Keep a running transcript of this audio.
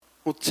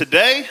Well,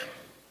 today,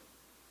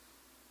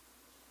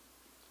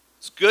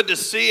 it's good to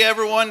see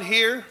everyone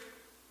here.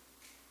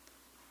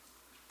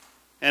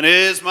 And it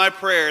is my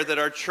prayer that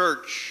our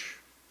church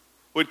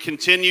would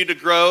continue to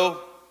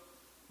grow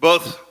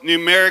both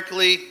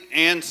numerically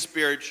and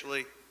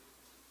spiritually.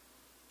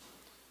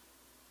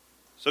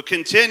 So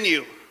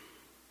continue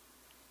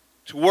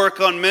to work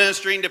on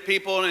ministering to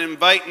people and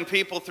inviting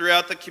people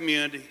throughout the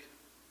community.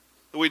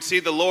 That we'd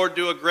see the Lord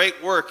do a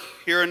great work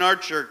here in our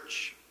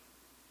church.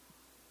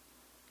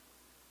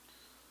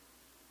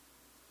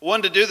 I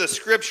wanted to do the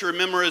scripture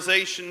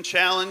memorization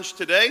challenge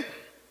today.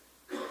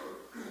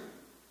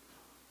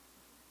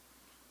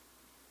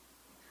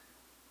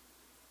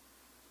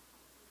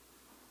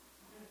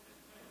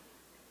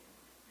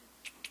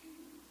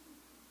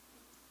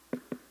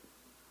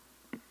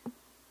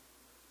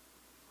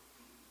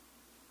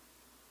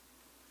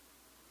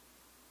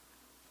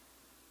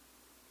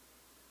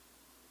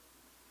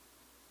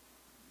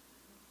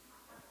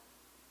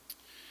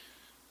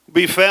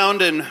 Be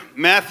found in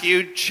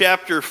Matthew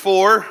chapter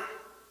 4,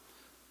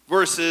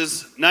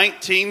 verses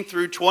 19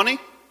 through 20.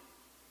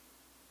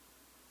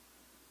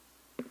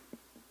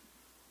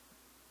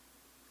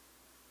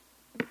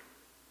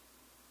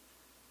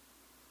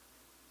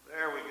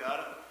 There we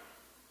got it.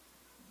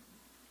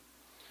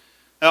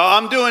 Now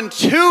I'm doing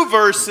two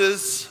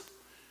verses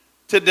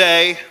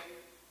today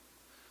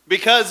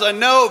because I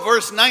know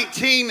verse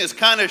 19 is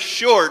kind of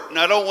short and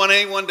I don't want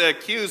anyone to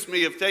accuse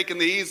me of taking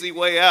the easy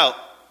way out.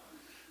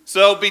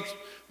 So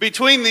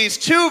between these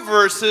two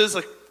verses,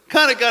 I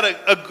kind of got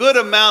a good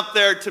amount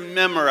there to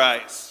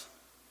memorize.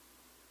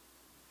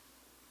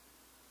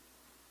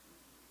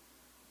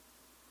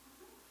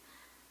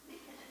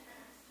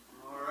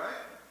 All right.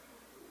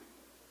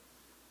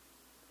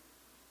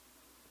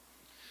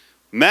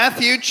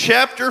 Matthew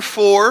chapter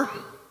 4,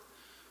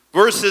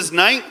 verses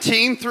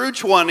 19 through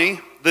 20,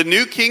 the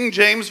New King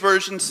James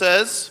Version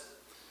says,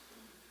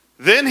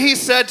 "Then he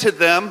said to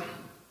them,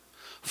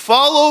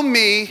 'Follow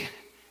me,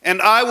 and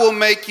I will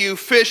make you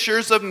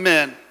fishers of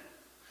men.'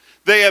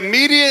 They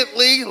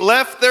immediately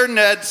left their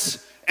nets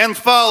and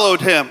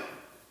followed him."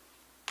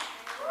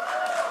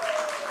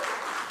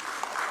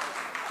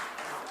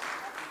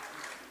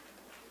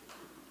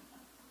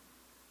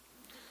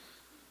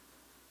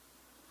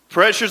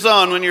 Pressure's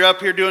on when you're up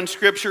here doing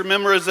scripture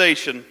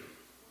memorization.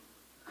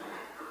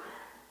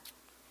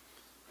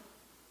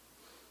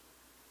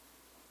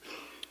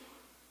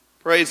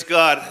 Praise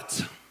God.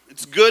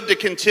 It's good to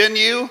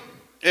continue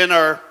in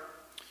our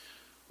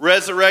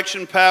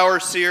Resurrection Power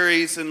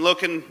series and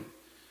looking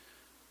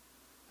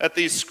at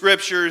these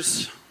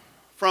scriptures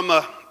from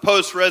a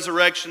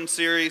post-resurrection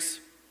series.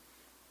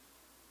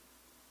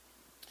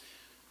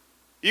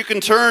 You can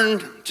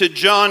turn to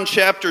John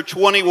chapter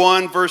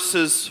 21,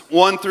 verses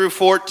 1 through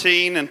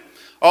 14, and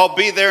I'll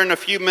be there in a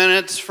few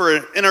minutes for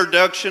an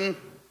introduction.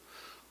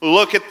 We'll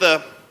look at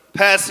the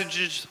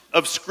passages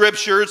of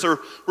scriptures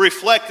or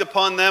reflect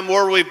upon them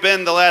where we've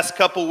been the last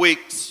couple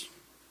weeks.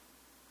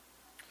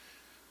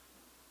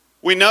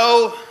 We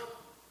know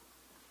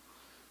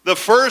the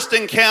first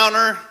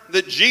encounter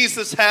that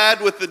Jesus had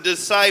with the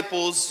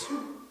disciples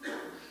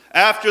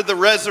after the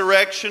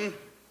resurrection.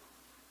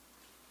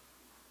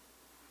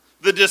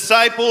 The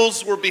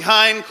disciples were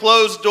behind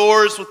closed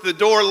doors with the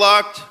door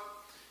locked,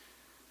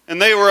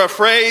 and they were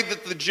afraid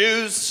that the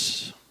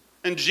Jews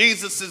and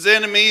Jesus'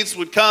 enemies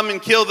would come and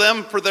kill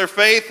them for their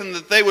faith and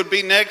that they would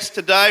be next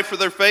to die for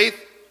their faith.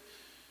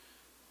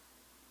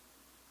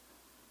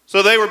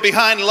 So they were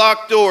behind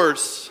locked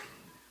doors.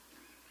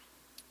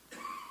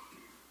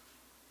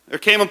 There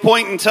came a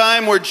point in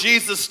time where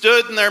Jesus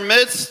stood in their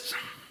midst.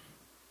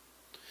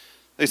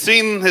 They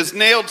seen his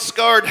nailed,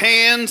 scarred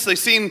hands. They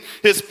seen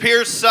his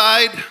pierced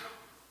side.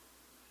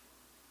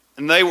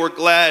 And they were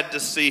glad to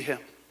see him.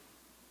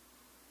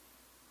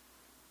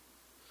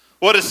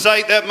 What a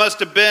sight that must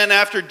have been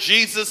after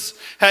Jesus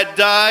had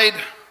died,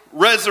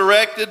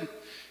 resurrected,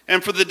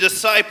 and for the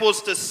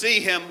disciples to see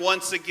him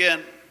once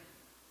again.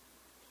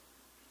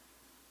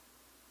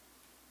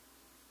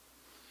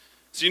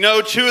 So you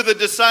know, two of the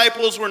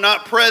disciples were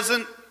not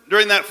present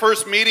during that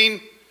first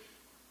meeting.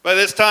 By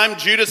this time,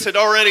 Judas had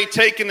already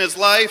taken his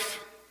life.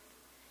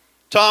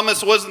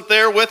 Thomas wasn't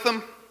there with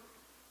them.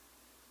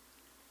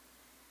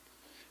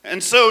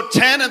 And so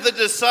 10 of the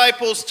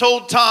disciples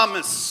told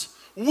Thomas,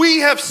 "We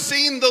have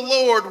seen the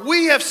Lord.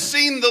 We have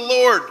seen the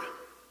Lord."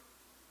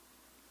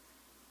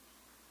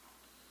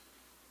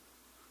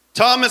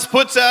 Thomas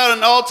puts out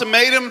an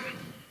ultimatum.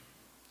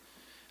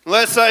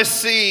 "Unless I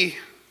see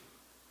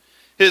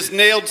his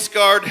nailed,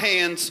 scarred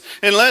hands,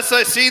 unless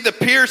I see the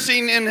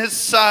piercing in his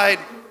side,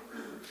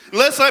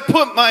 unless I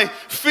put my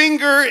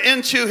finger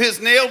into his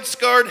nailed,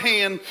 scarred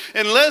hand,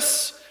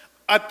 unless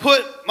I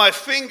put my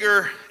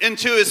finger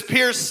into his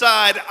pierced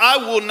side, I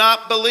will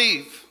not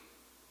believe."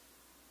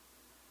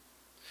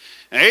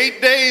 And 8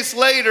 days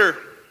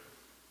later,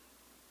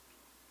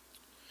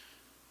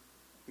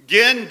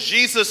 again,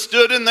 Jesus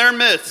stood in their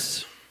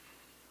midst.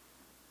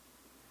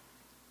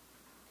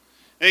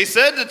 And he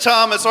said to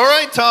Thomas, "All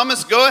right,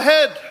 Thomas, go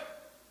ahead.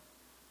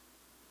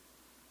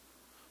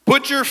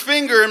 Put your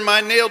finger in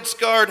my nailed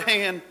scarred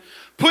hand.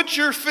 Put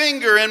your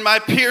finger in my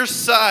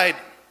pierced side.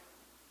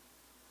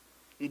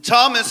 And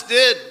Thomas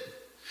did.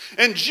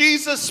 And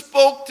Jesus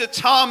spoke to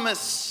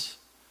Thomas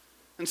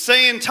and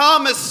saying,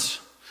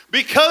 Thomas,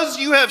 because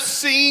you have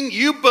seen,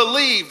 you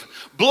believe.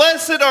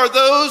 Blessed are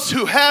those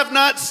who have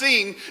not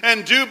seen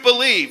and do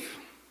believe.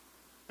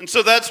 And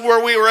so that's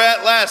where we were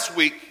at last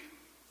week.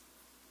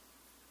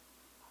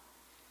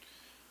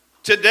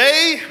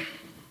 Today,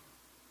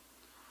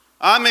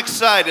 I'm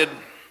excited.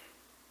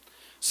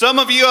 Some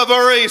of you I've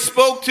already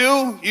spoke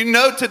to. You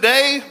know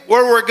today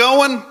where we're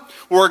going.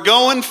 We're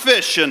going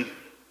fishing.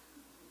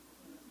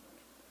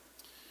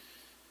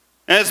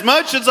 As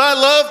much as I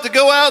love to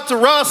go out to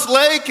Ross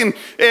Lake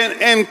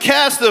and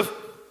cast a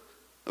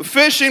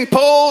fishing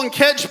pole and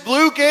catch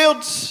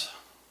bluegills,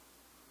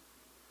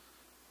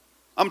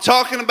 I'm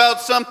talking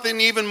about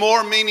something even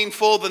more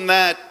meaningful than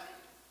that.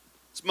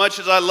 As much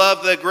as I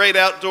love the great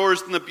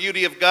outdoors and the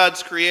beauty of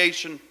God's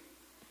creation.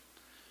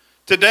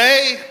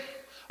 Today,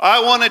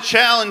 I want to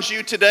challenge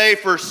you today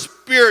for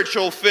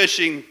spiritual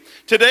fishing.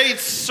 Today's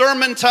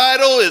sermon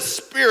title is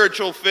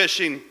Spiritual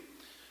Fishing.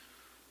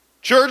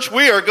 Church,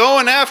 we are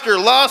going after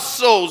lost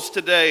souls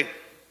today.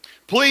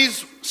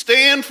 Please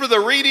stand for the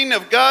reading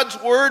of God's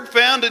word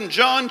found in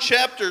John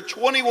chapter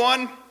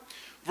 21,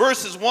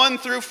 verses 1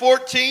 through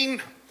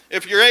 14.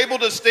 If you're able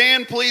to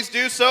stand, please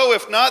do so.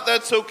 If not,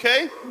 that's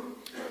okay.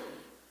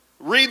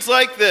 Reads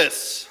like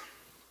this.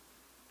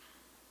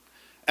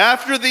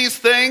 After these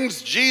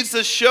things,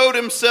 Jesus showed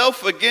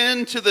himself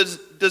again to the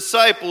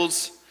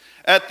disciples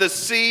at the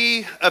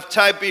Sea of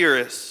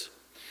Tiberias.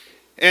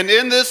 And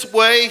in this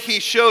way he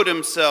showed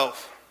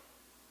himself.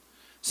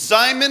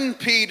 Simon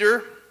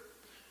Peter,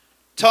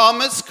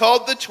 Thomas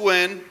called the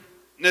twin,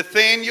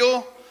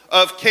 Nathanael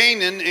of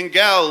Canaan in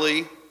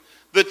Galilee,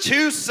 the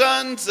two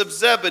sons of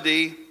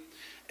Zebedee,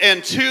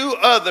 and two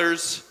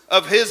others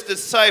of his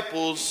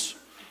disciples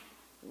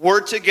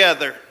were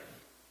together.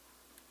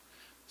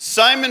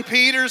 Simon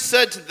Peter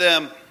said to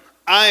them,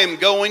 I am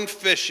going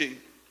fishing.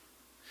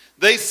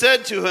 They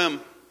said to him,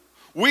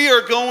 we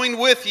are going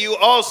with you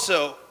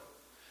also.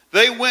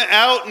 They went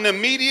out and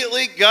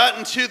immediately got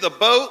into the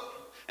boat,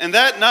 and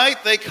that night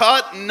they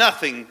caught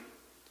nothing.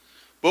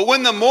 But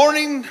when the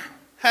morning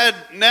had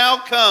now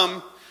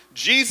come,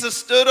 Jesus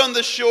stood on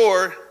the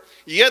shore,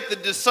 yet the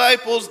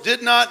disciples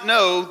did not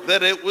know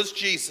that it was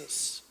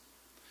Jesus.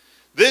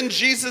 Then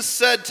Jesus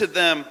said to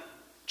them,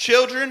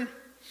 children,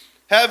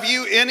 have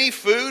you any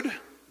food?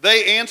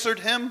 They answered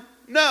him,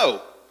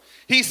 no.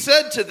 He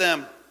said to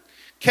them,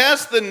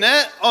 cast the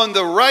net on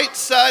the right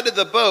side of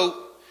the boat,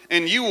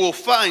 and you will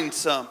find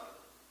some.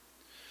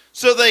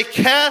 So they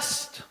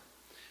cast,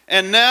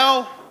 and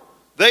now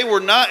they were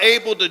not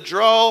able to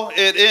draw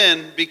it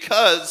in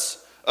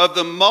because of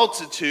the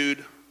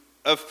multitude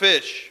of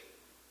fish.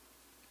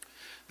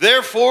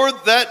 Therefore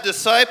that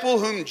disciple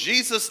whom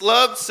Jesus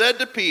loved said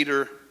to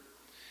Peter,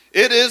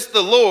 it is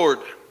the Lord.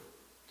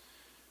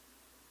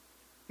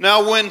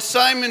 Now when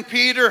Simon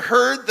Peter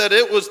heard that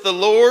it was the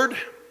Lord,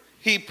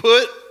 he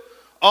put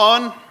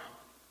on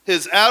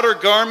his outer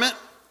garment,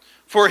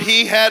 for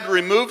he had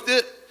removed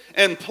it,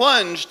 and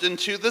plunged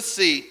into the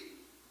sea.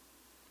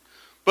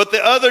 But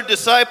the other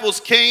disciples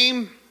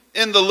came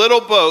in the little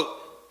boat,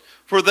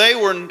 for they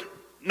were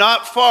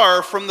not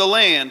far from the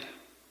land,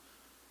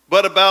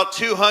 but about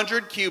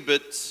 200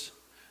 cubits,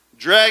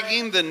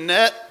 dragging the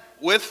net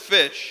with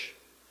fish.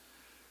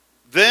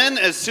 Then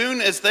as soon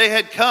as they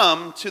had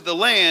come to the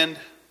land,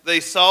 they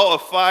saw a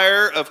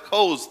fire of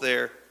coals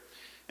there,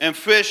 and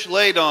fish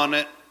laid on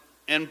it,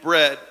 and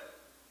bread.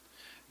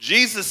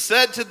 Jesus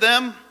said to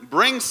them,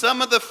 bring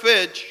some of the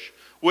fish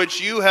which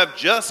you have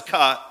just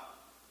caught.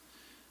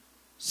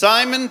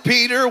 Simon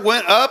Peter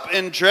went up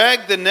and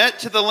dragged the net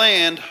to the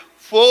land,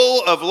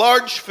 full of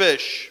large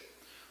fish,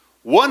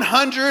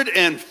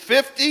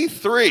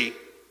 153.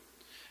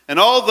 And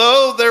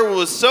although there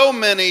was so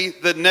many,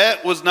 the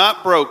net was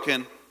not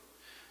broken.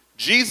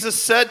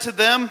 Jesus said to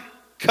them,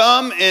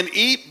 come and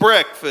eat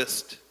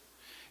breakfast.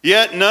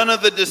 Yet none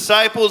of the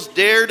disciples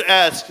dared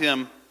ask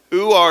him,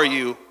 who are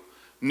you?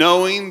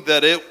 Knowing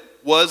that it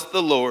was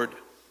the Lord.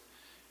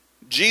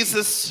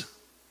 Jesus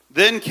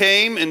then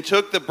came and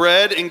took the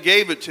bread and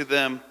gave it to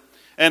them,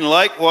 and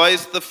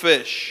likewise the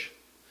fish.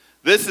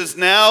 This is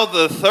now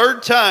the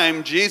third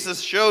time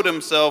Jesus showed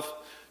himself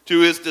to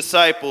his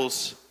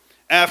disciples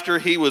after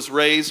he was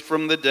raised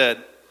from the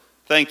dead.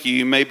 Thank you.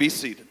 You may be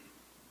seated.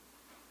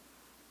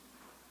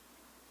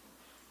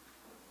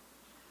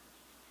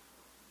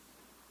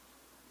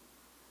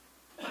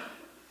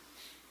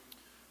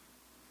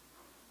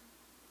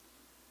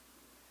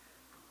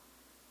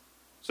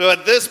 So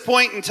at this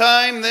point in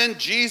time, then,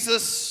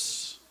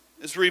 Jesus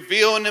is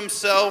revealing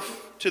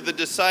himself to the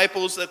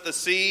disciples at the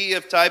Sea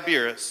of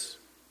Tiberias.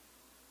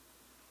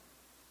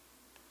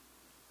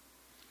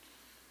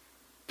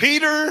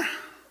 Peter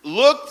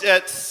looked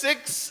at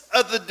 6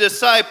 of the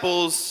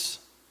disciples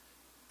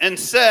and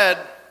said,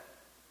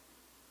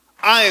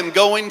 I am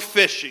going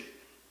fishing.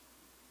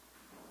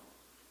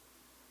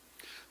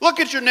 Look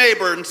at your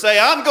neighbor and say,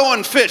 I'm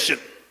going fishing.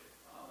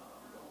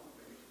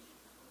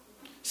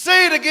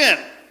 again.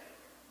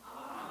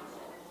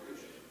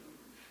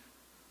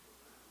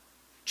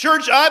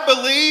 Church, I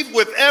believe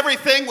with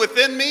everything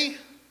within me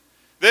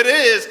that it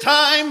is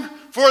time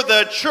for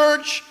the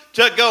church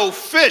to go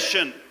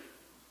fishing.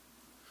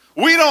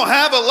 We don't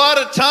have a lot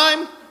of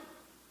time.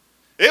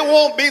 It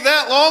won't be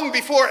that long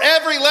before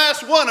every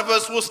last one of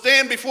us will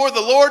stand before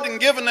the Lord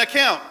and give an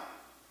account.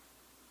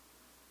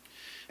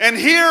 And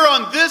here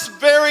on this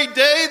very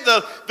day,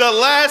 the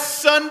last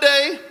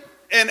Sunday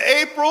in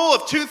April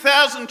of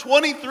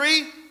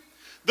 2023,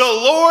 the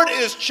Lord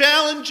is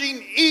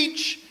challenging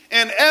each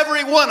and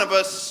every one of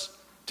us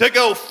to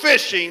go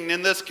fishing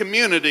in this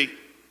community.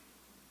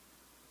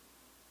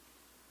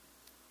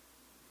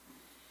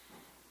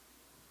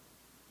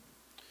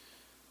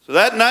 So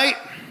that night,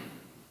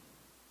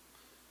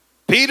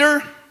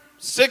 Peter,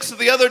 6 of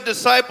the other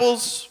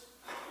disciples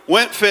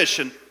went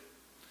fishing.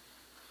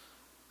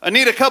 I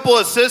need a couple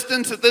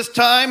assistants at this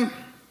time.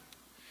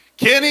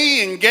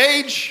 Kenny and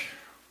Gage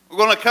are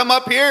going to come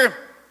up here,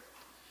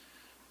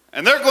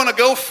 and they're going to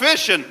go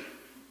fishing.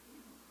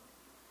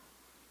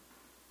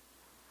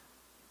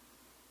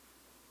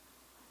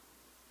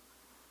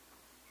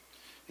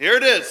 Here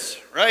it is,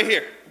 right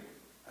here.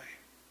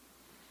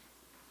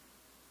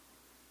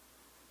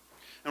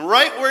 And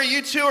right where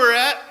you two are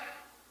at,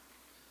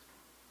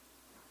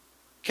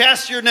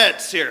 cast your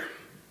nets here.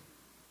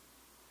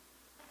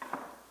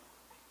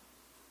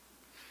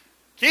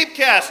 Keep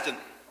casting.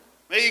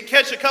 Maybe you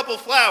catch a couple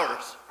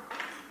flowers.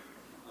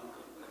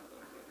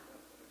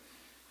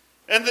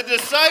 And the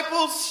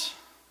disciples,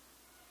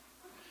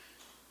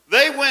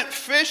 they went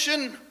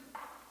fishing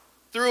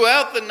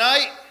throughout the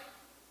night.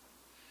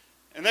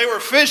 And they were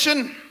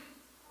fishing.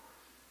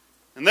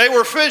 And they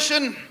were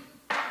fishing.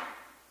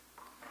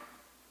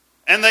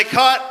 And they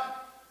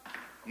caught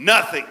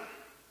nothing.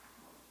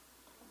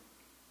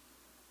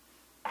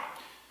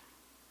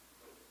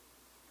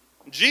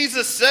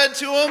 Jesus said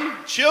to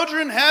them,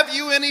 "Children, have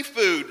you any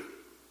food?"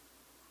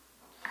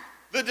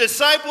 The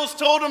disciples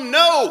told him,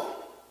 "No,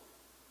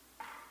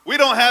 we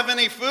don't have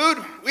any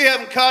food. We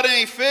haven't caught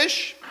any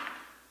fish."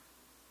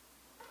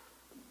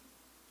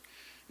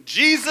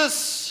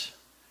 Jesus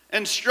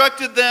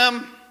instructed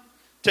them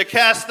to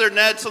cast their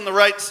nets on the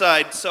right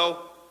side.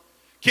 So,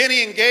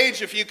 Kenny and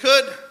Gage, if you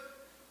could,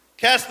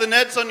 cast the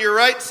nets on your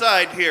right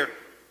side here.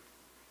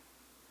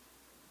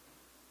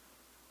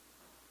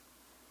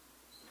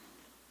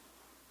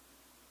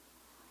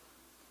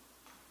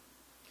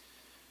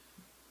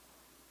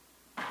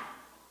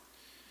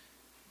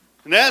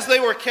 And as they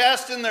were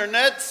casting their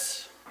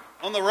nets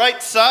on the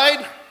right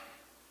side,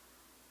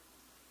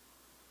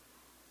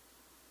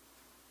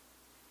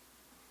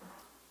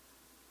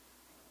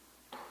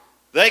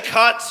 they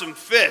caught some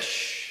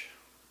fish.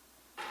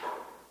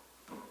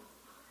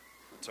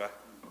 That's right.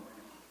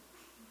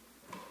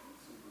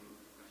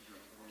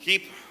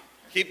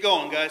 Keep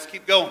going, guys.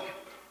 Keep going.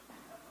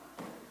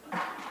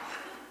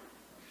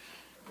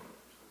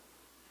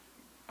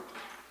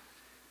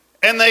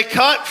 And they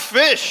caught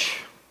fish.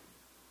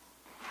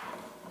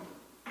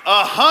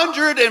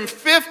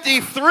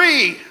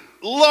 153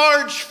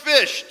 large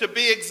fish, to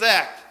be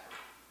exact.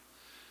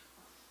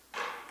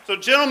 So,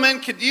 gentlemen,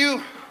 could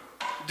you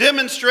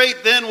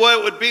demonstrate then what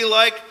it would be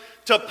like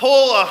to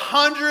pull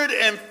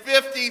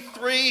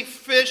 153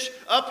 fish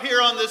up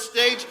here on this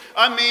stage?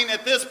 I mean,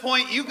 at this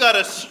point, you got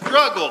to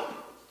struggle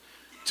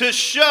to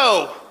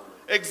show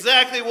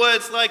exactly what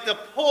it's like to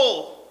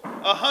pull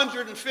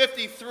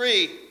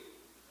 153.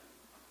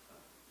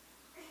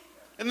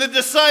 And the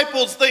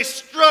disciples, they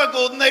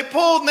struggled and they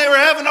pulled and they were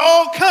having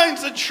all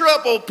kinds of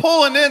trouble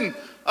pulling in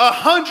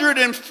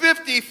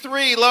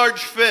 153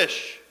 large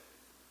fish.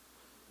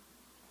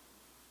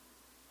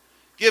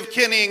 Give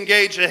Kenny and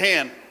Gage a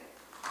hand.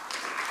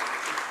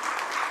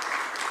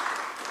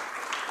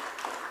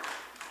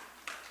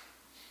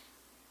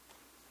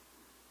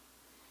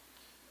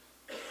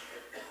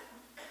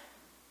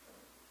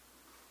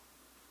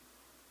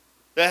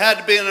 That had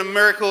to be a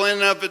miracle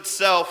in and of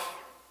itself.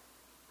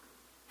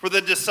 For the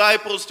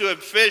disciples to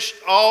have fished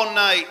all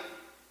night,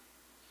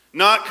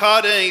 not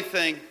caught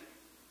anything.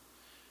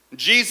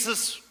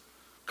 Jesus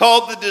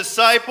called the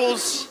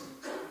disciples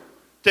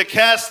to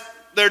cast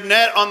their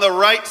net on the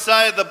right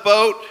side of the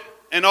boat,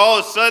 and all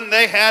of a sudden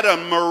they had a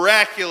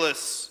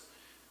miraculous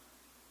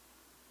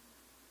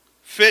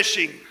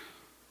fishing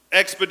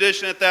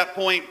expedition at that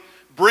point,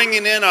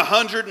 bringing in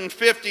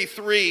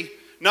 153,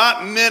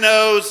 not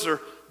minnows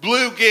or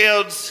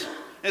bluegills.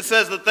 It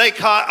says that they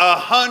caught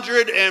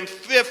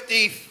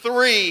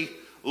 153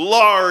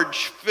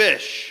 large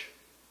fish.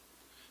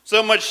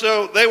 So much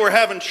so they were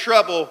having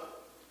trouble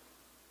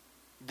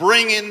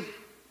bringing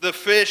the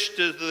fish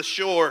to the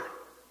shore.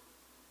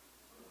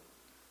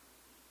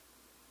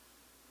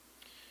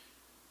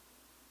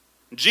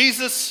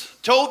 Jesus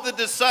told the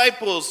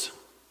disciples,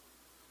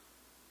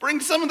 "Bring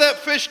some of that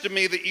fish to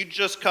me that you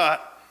just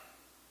caught."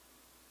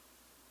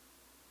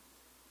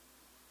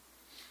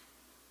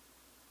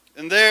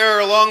 And there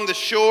along the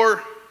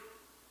shore,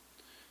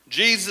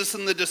 Jesus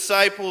and the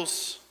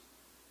disciples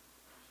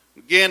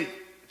again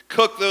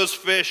cooked those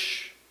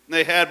fish, and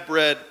they had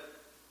bread.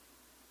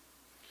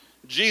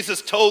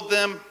 Jesus told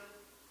them,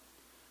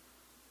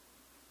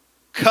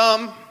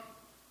 "Come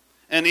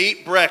and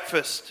eat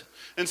breakfast."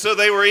 And so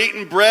they were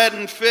eating bread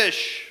and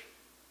fish.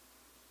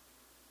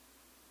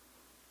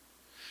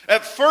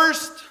 At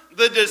first,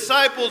 the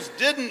disciples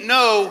didn't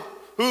know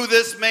who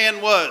this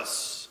man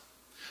was.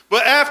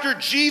 But after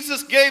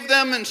Jesus gave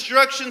them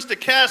instructions to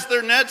cast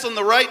their nets on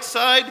the right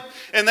side,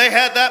 and they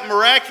had that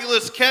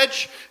miraculous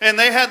catch, and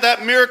they had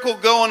that miracle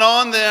going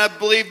on, then I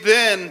believe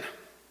then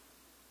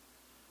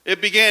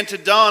it began to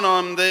dawn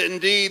on them that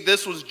indeed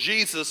this was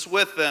Jesus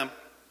with them.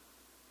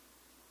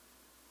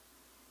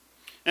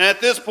 And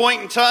at this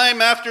point in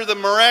time, after the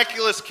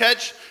miraculous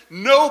catch,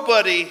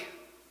 nobody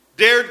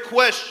dared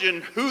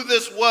question who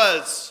this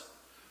was.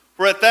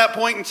 For at that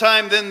point in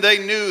time, then they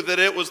knew that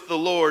it was the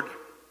Lord.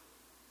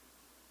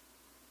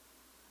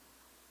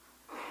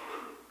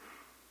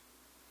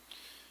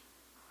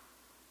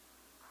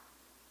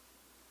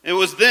 It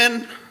was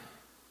then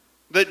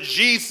that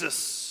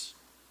Jesus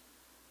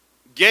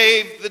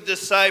gave the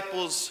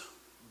disciples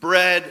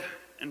bread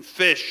and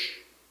fish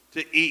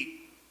to eat.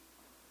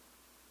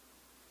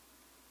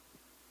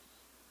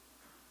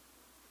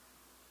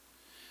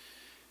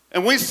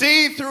 And we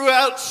see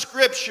throughout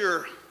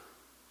Scripture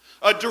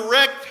a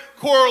direct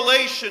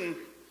correlation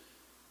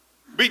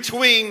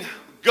between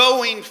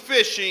going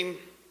fishing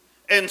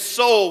and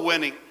soul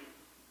winning.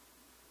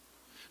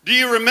 Do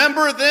you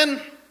remember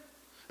then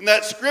in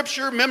that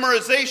Scripture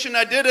memorization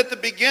I did at the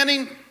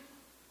beginning?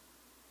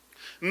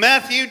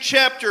 Matthew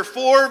chapter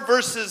 4,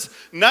 verses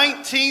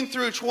 19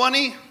 through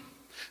 20.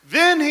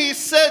 Then he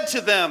said to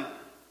them,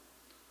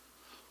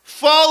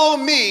 "Follow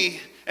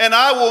me, and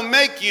I will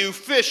make you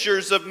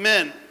fishers of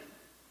men."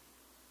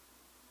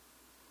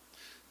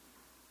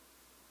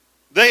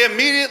 They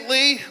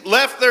immediately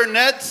left their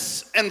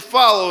nets and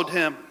followed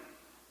him.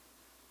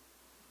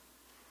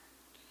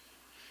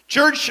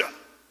 Church,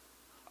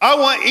 I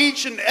want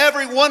each and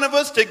every one of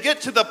us to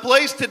get to the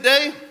place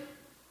today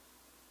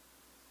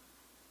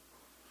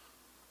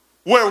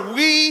where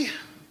we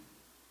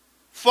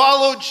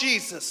follow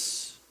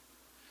Jesus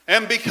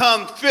and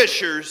become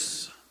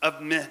fishers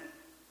of men.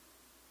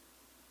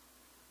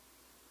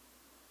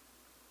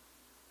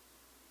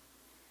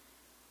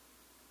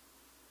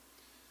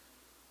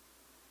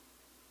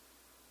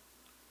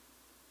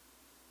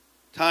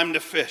 Time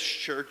to fish,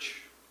 church.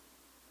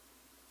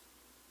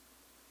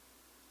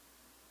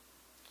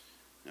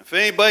 If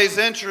anybody's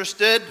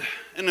interested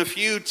in a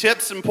few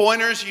tips and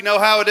pointers, you know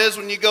how it is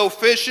when you go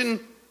fishing.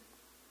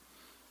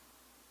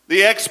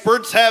 The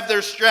experts have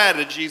their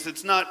strategies.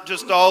 It's not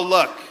just all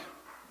luck.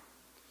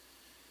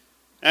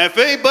 And if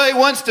anybody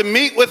wants to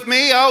meet with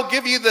me, I'll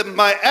give you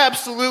my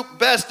absolute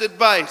best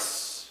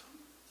advice.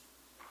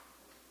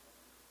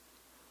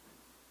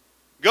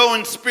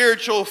 Going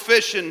spiritual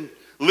fishing,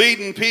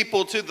 leading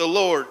people to the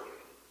Lord.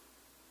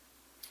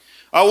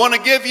 I want to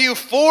give you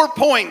 4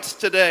 points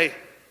today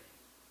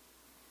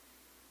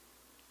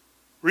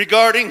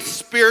regarding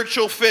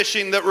spiritual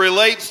fishing that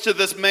relates to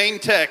this main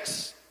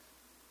text.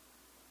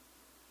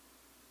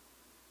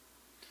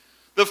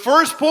 The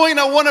first point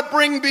I want to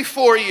bring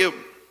before you: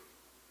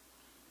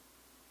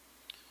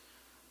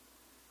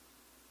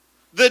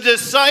 the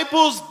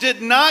disciples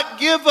did not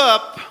give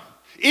up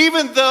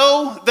even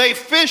though they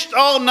fished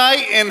all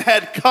night and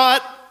had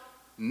caught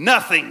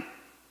nothing.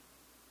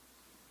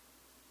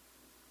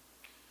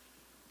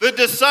 The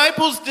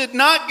disciples did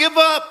not give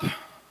up,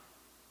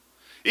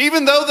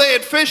 even though they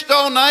had fished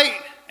all night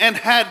and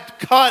had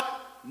caught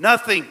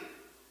nothing.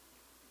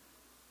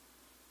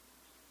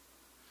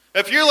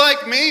 If you're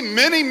like me,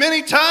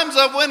 many times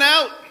I went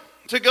out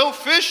to go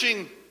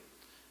fishing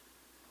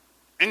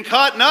and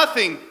caught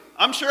nothing.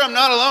 I'm sure I'm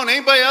not alone.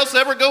 Anybody else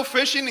ever go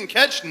fishing and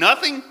catch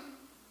nothing?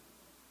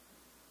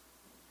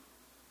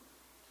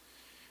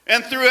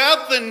 And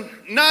throughout the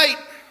night,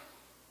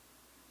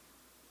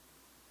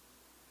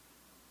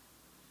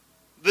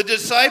 the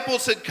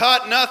disciples had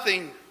caught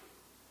nothing,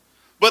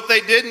 but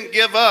they didn't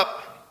give up.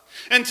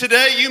 And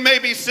today you may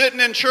be sitting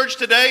in church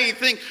today and you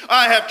think,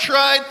 I have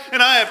tried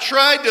and I have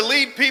tried to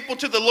lead people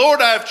to the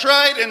Lord. I have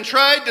tried and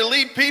tried to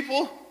lead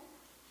people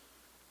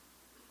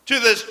to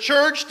this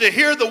church to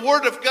hear the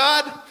word of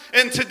God.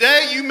 And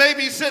today you may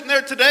be sitting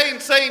there today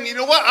and saying, you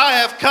know what? I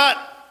have caught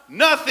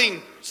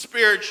nothing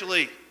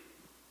spiritually.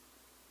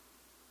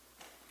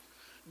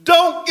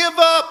 Don't give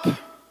up.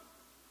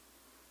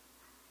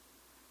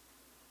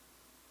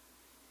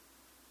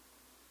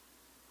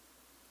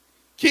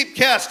 Keep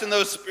casting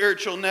those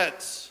spiritual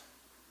nets.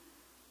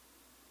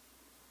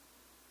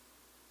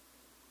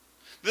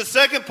 The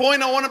second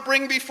point I want to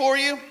bring before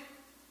you: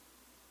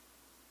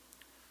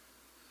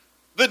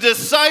 the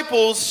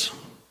disciples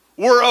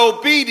were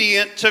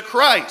obedient to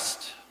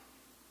Christ.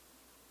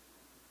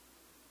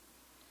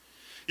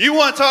 You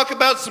want to talk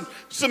about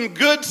some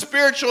good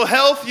spiritual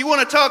health? You want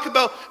to talk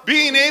about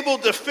being able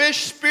to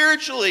fish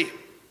spiritually?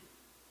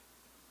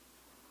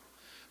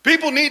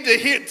 People need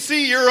to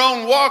see your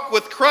own walk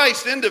with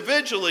Christ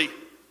individually.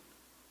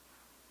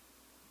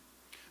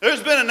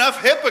 There's been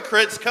enough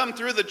hypocrites come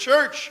through the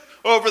church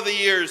over the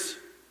years.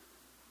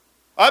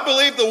 I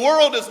believe the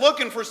world is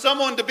looking for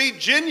someone to be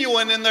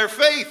genuine in their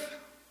faith.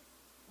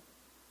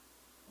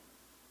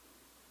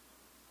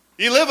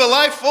 You live a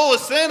life full of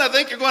sin, I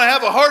think you're going to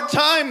have a hard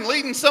time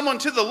leading someone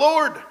to the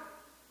Lord.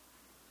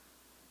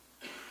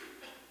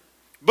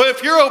 But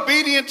if you're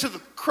obedient to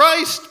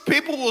Christ,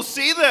 people will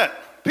see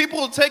that. People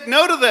will take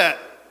note of that.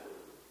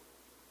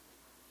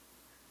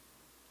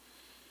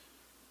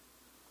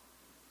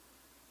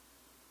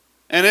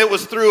 And it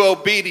was through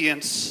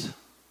obedience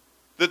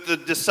that the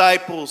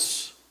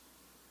disciples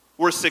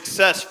were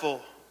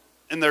successful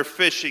in their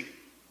fishing.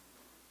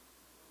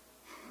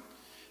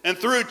 And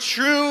through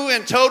true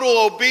and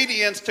total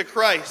obedience to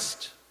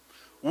Christ,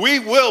 we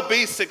will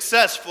be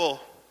successful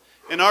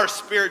in our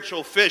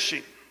spiritual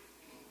fishing.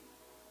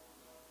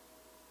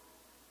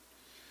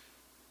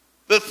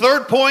 The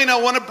third point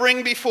I want to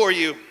bring before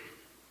you.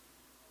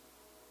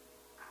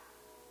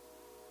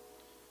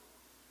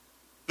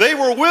 They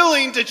were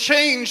willing to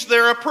change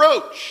their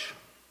approach.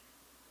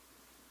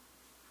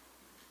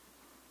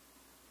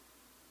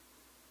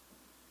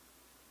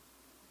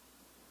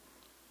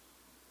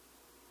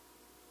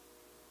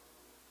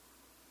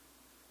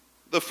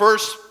 The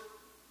first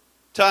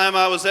time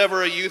I was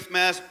ever a youth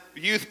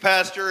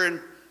pastor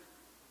in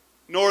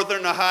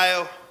northern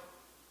Ohio,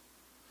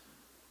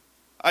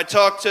 I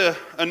talked to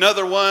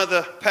another one of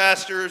the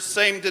pastors,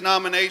 same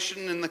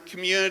denomination in the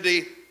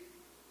community.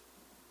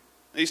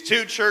 These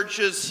two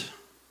churches.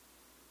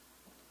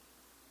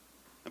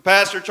 The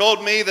pastor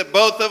told me that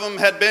both of them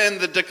had been in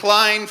the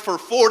decline for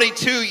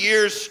 42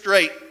 years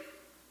straight.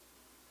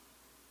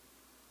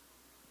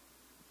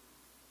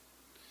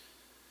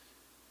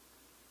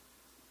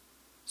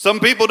 Some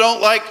people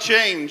don't like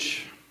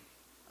change.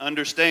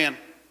 Understand.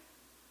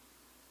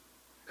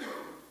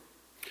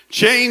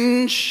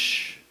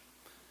 Change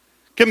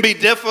can be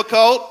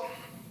difficult.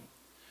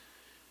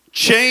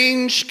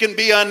 Change can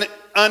be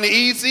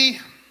uneasy.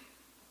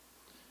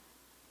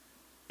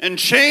 And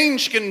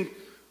change can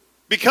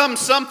become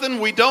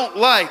something we don't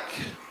like.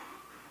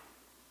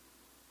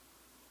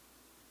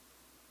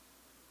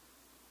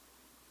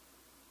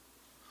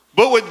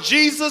 But when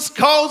Jesus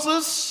calls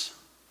us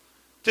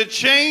to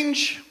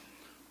change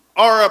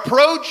our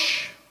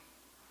approach,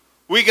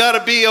 we got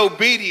to be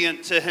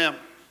obedient to him.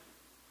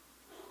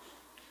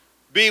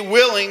 Be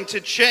willing to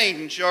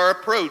change our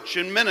approach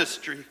in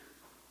ministry.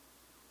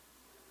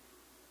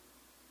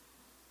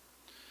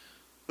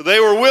 They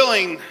were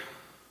willing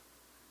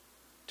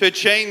to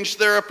change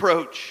their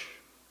approach.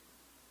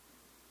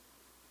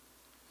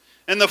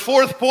 And the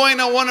fourth point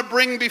I want to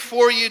bring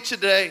before you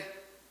today.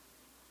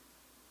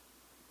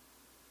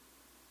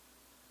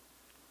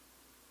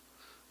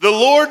 The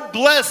Lord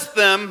blessed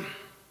them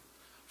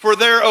for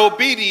their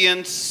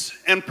obedience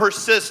and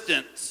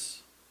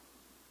persistence.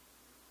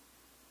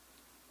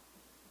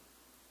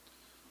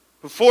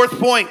 The fourth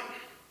point.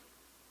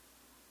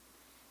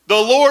 The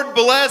Lord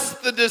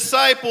blessed the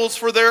disciples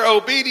for their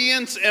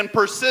obedience and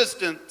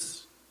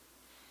persistence.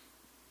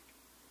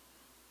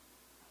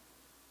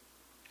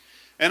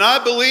 And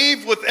I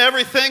believe with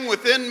everything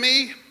within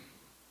me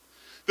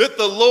that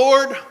the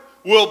Lord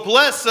will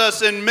bless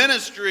us in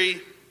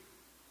ministry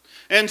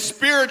and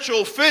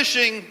spiritual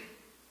fishing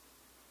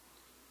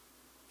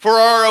for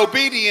our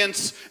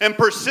obedience and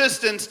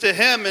persistence to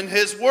him and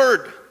his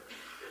word.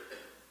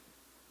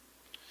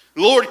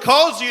 The Lord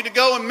calls you to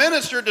go and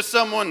minister to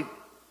someone.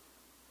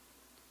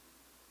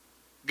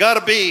 Got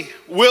to be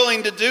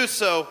willing to do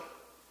so.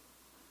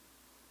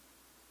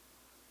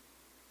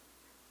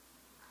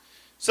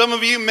 Some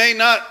of you may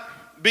not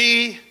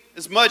be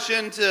as much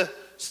into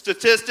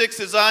statistics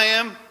as I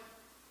am.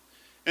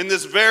 In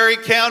this very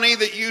county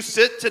that you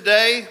sit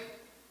today,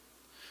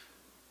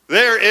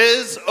 there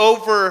is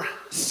over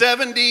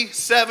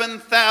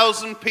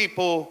 77,000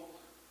 people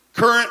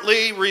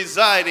currently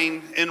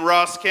residing in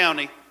Ross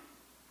County.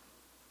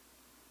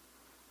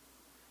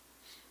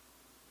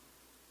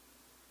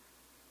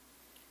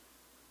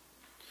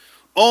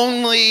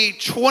 Only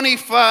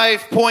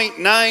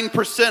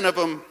 25.9% of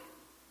them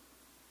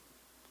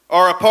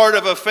are a part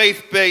of a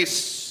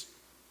faith-based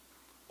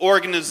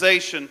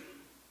organization.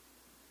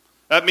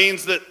 That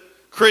means that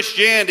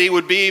Christianity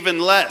would be even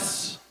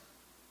less.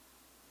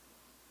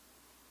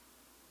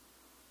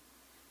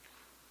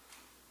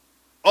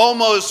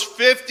 Almost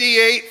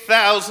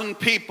 58,000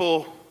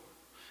 people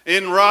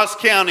in Ross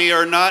County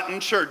are not in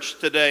church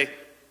today.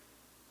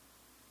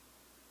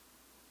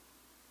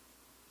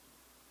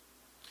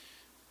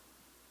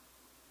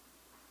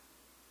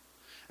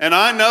 And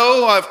I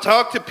know I've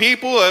talked to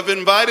people, I've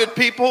invited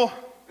people,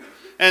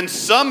 and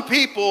some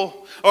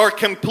people are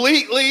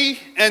completely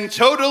and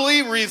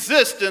totally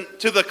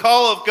resistant to the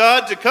call of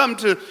God to come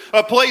to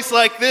a place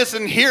like this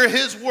and hear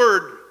his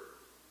word.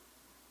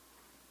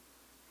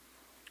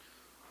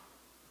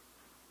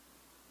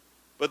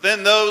 But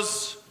then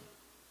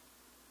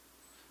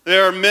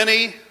there are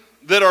many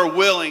that are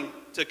willing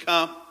to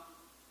come.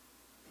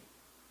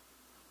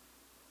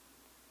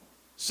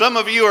 Some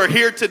of you are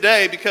here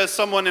today because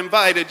someone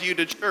invited you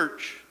to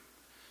church.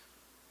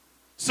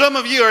 Some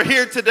of you are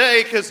here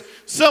today because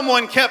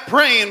someone kept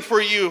praying for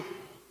you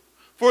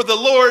for the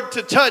Lord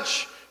to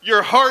touch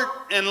your heart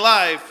and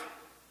life.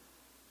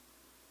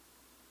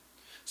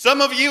 Some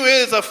of you,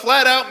 it is a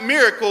flat-out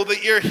miracle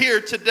that you're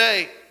here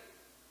today.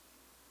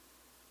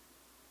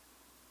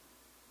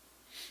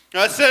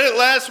 I said it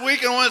last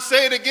week and I want to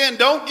say it again.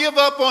 Don't give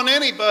up on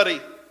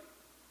anybody.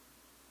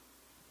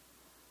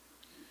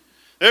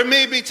 There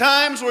may be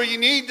times where you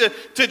need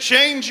to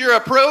change your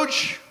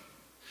approach.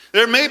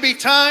 There may be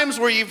times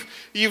where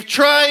you've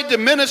tried to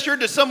minister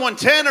to someone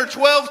 10 or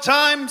 12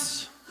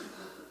 times.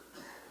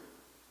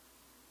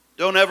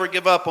 Don't ever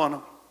give up on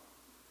them.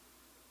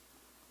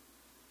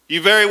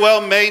 You very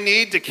well may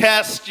need to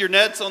cast your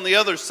nets on the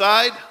other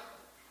side.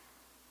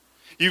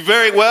 You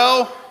very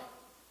well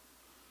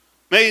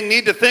may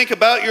need to think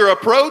about your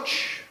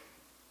approach,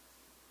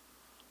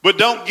 but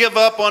don't give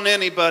up on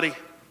anybody.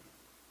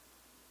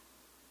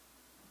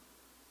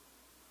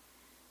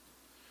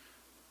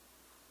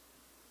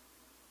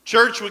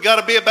 Church, we got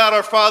to be about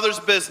our Father's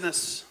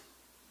business.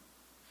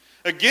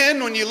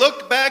 Again, when you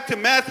look back to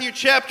Matthew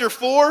chapter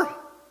 4,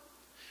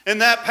 in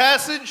that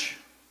passage,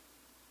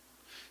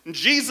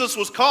 Jesus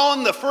was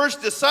calling the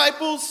first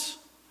disciples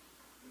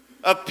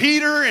of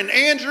Peter and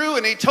Andrew,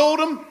 and he told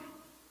them,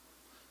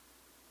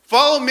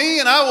 "Follow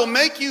me and I will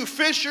make you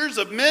fishers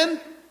of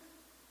men."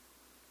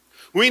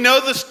 We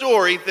know the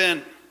story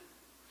then.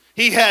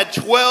 He had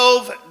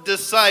 12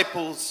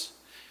 disciples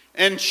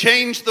and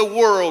changed the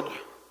world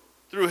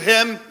through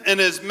him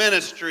and his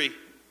ministry.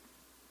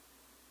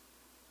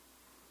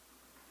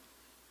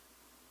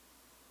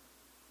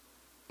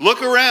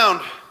 Look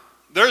around.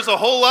 There's a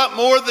whole lot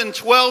more than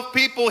 12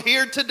 people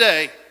here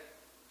today.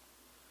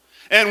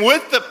 And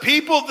with the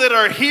people that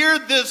are here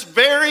this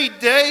very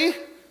day,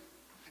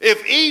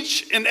 if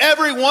each and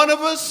every one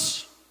of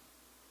us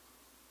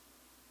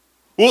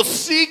will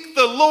seek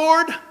the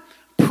Lord,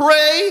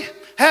 pray,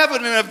 have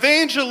an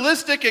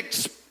evangelistic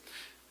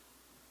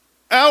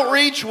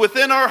outreach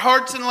within our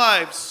hearts and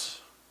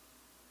lives,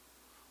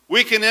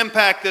 we can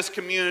impact this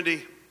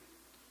community.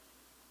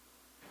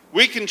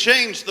 We can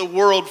change the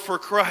world for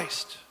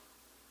Christ.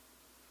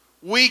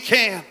 We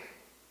can.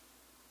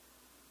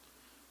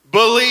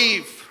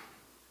 Believe.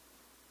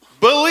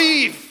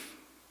 Believe.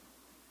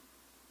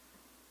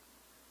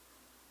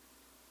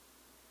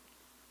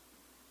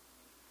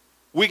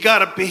 We got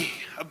to be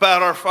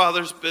about our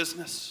Father's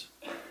business.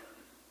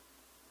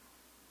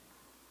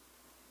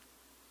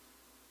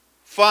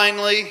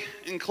 Finally,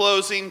 in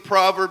closing,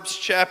 Proverbs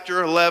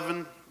chapter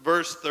 11,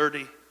 verse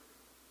 30.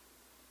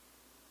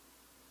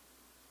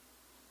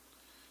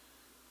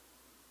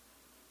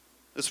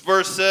 This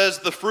verse says,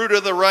 "The fruit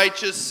of the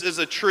righteous is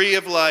a tree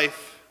of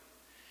life,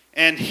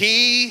 and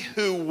he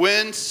who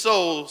wins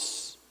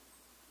souls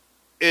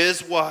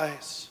is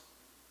wise."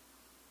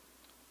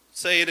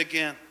 Say it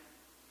again.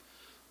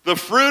 The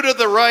fruit of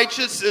the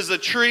righteous is a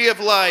tree of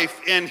life,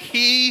 and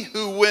he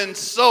who wins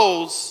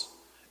souls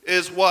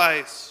is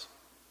wise.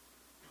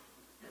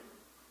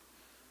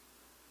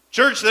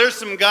 Church, there's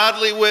some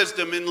godly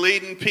wisdom in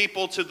leading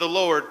people to the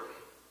Lord.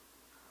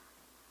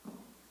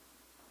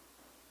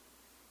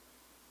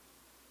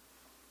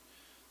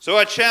 So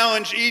I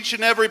challenge each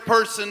and every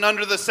person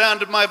under the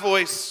sound of my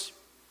voice.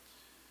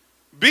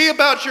 Be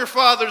about your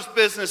Father's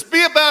business.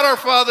 Be about our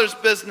Father's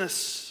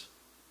business.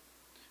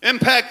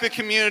 Impact the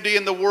community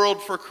and the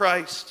world for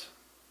Christ.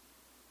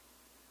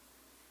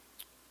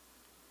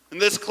 In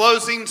this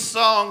closing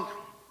song,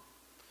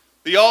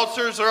 the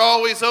altars are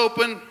always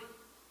open.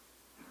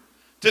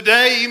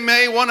 Today you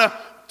may want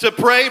to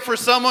pray for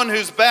someone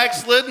who's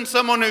backslidden,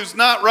 someone who's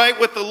not right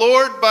with the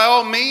Lord. By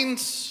all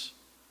means,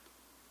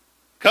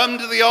 come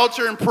to the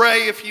altar and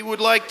pray if you would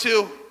like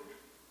to.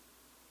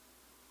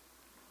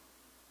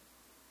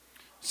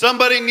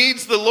 Somebody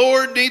needs the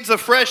Lord, needs a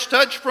fresh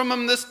touch from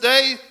him this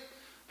day.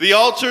 The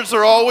altars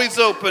are always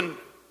open.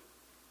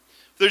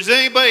 If there's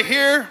anybody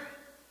here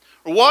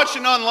or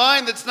watching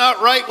online that's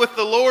not right with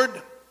the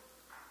Lord,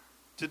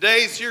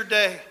 today's your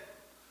day.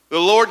 The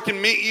Lord can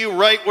meet you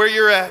right where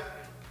you're at.